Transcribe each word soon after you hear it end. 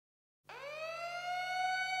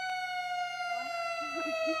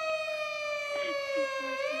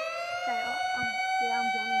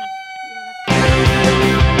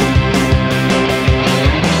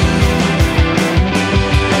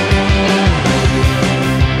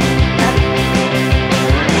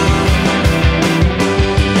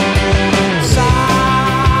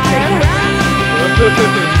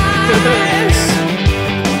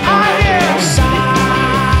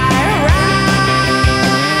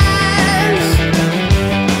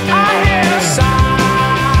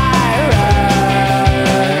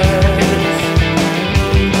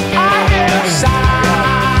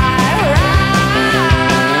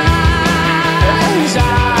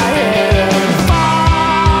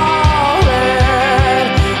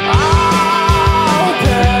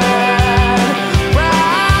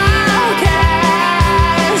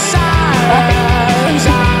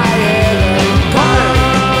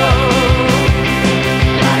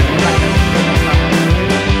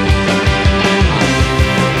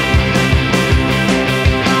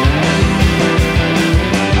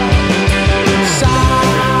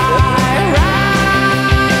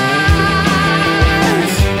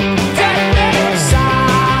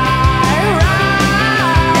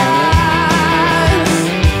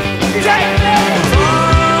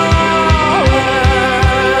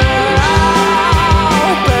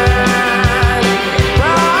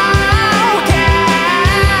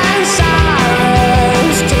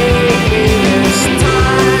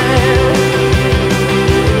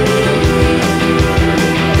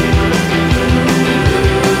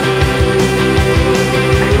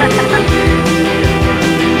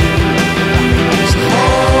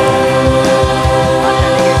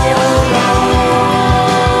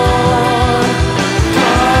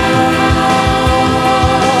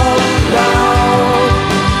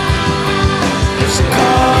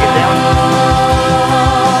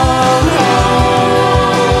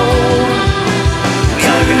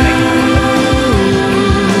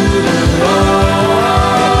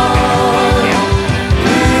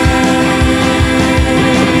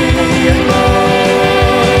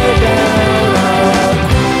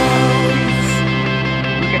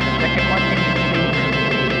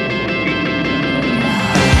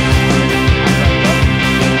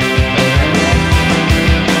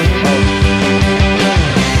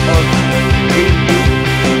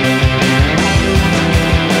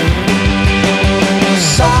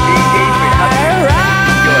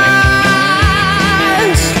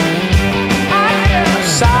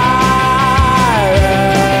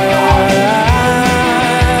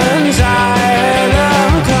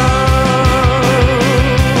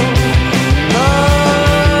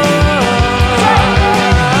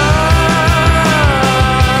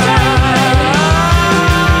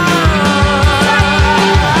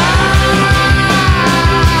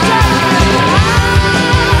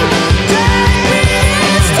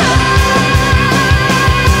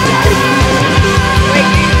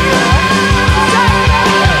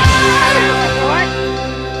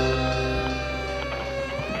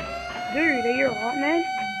Dude, are you alright, man?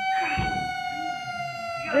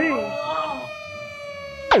 Dude,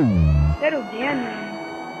 settle down,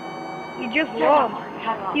 man. You just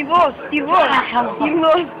lost. You lost. You lost. You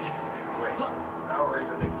lost.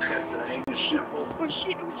 Oh shit. Oh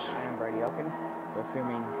shit. I'm Brady Elkin. We're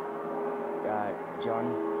filming John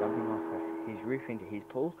jumping off his roof into his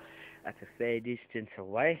pool. That's a fair distance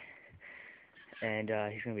away. And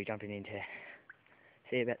he's going to be jumping into,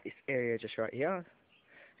 see about this area just right here.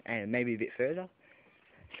 And maybe a bit further.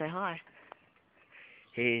 Say hi.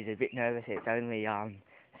 He's a bit nervous. It's only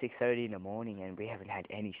 6:30 in the morning and we haven't had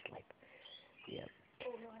any sleep. Yeah.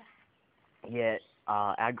 Yeah,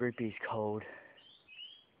 our group is called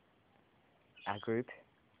Headset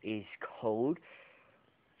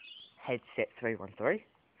 313.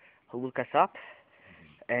 Look us up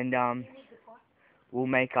and we'll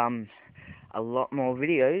make a lot more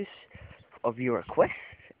videos of your requests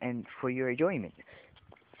and for your enjoyment.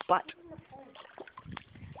 But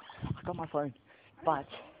I got my phone. But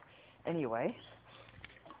anyway,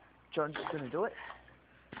 John's just gonna do it.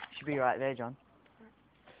 Should be right there, John.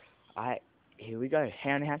 Alright, here we go.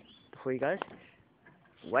 Hand before you go.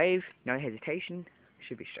 Wave, no hesitation.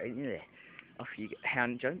 Should be straight in there. Off you go.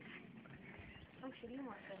 Hound, John. I'm shitting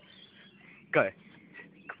myself. Go.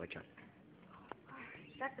 Come on, John.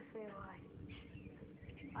 That's a fair lie.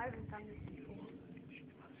 I haven't done this before.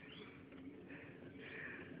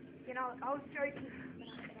 You know, I was joking.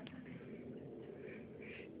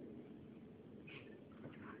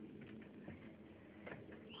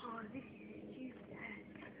 Oh, this is stupid.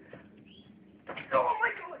 Oh my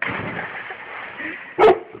god!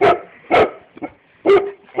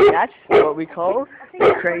 And that's what we call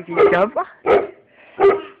a crazy jumper.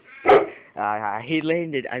 He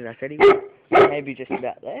landed, as I said, he was maybe just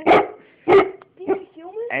about there. Did you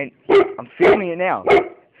film it? And I'm filming it now.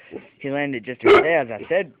 He landed just about there, as I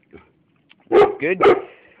said. Good.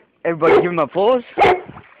 Everybody give him applause. Thanks.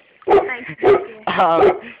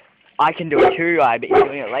 I can do it too. I've been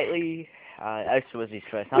doing it lately. This was his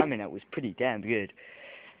first time and it was pretty damn good.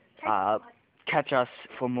 Catch us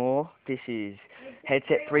for more. This is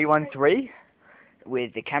Headset 313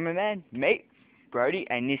 with the cameraman, me, Brody,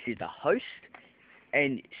 and this is the host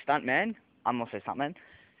and stuntman. I'm also stuntman,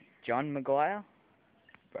 John Maguire.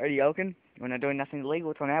 Brody Elkin. We're not doing nothing illegal.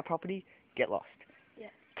 It's on our property. Get lost. Yeah.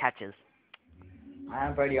 Catch us.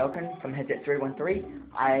 I'm Brody Elkin from Headset 313.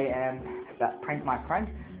 I am about Prank My Friend.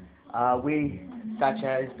 We, such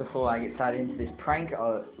as, before I get started into this prank,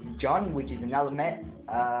 John, which is another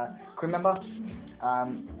crew member.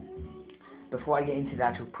 Before I get into the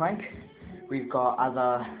actual prank, we've got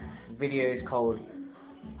other videos called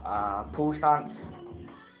pool stunts,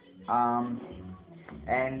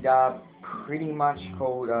 and pretty much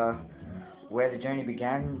called Where the Journey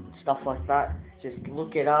Began, stuff like that. Just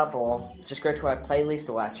look it up or just go to our playlist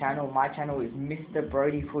or our channel. My channel is Mr.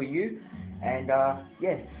 Brody for you. And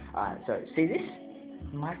yeah, so see this?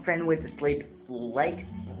 My friend went to sleep late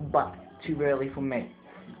but too early for me.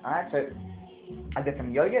 Alright, so I got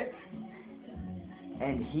some yogurt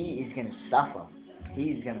and he is gonna suffer.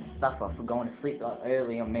 He's gonna suffer for going to sleep that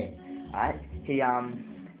early on me. Alright, he's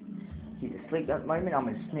asleep at the moment. I'm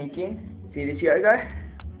gonna sneak in. See this yoga?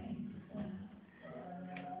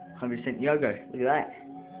 100% yoga. Look at that.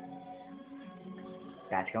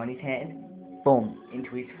 That's going in his hand. Boom.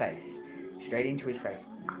 Into his face. Straight into his face.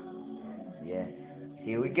 Yeah.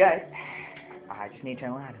 Here we go. I just need to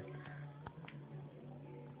turn louder.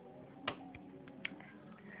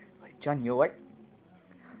 Wait, John, you awake?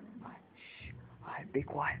 Alright, shh. Alright, be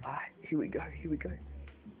quiet. Alright, here we go. Here we go.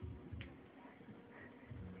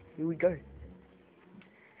 Here we go.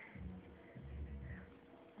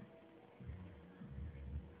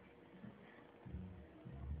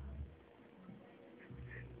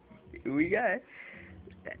 Here we go.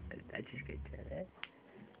 That's just good to that.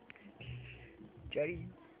 Jody.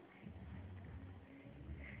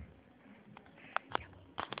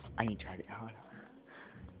 I need to try it harder.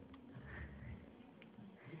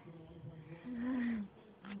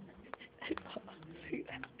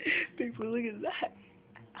 People, look at that.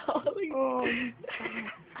 Oh,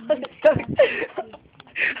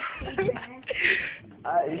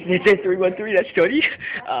 this is 313, that's Jody.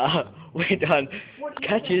 We're done.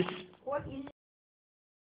 Catch us.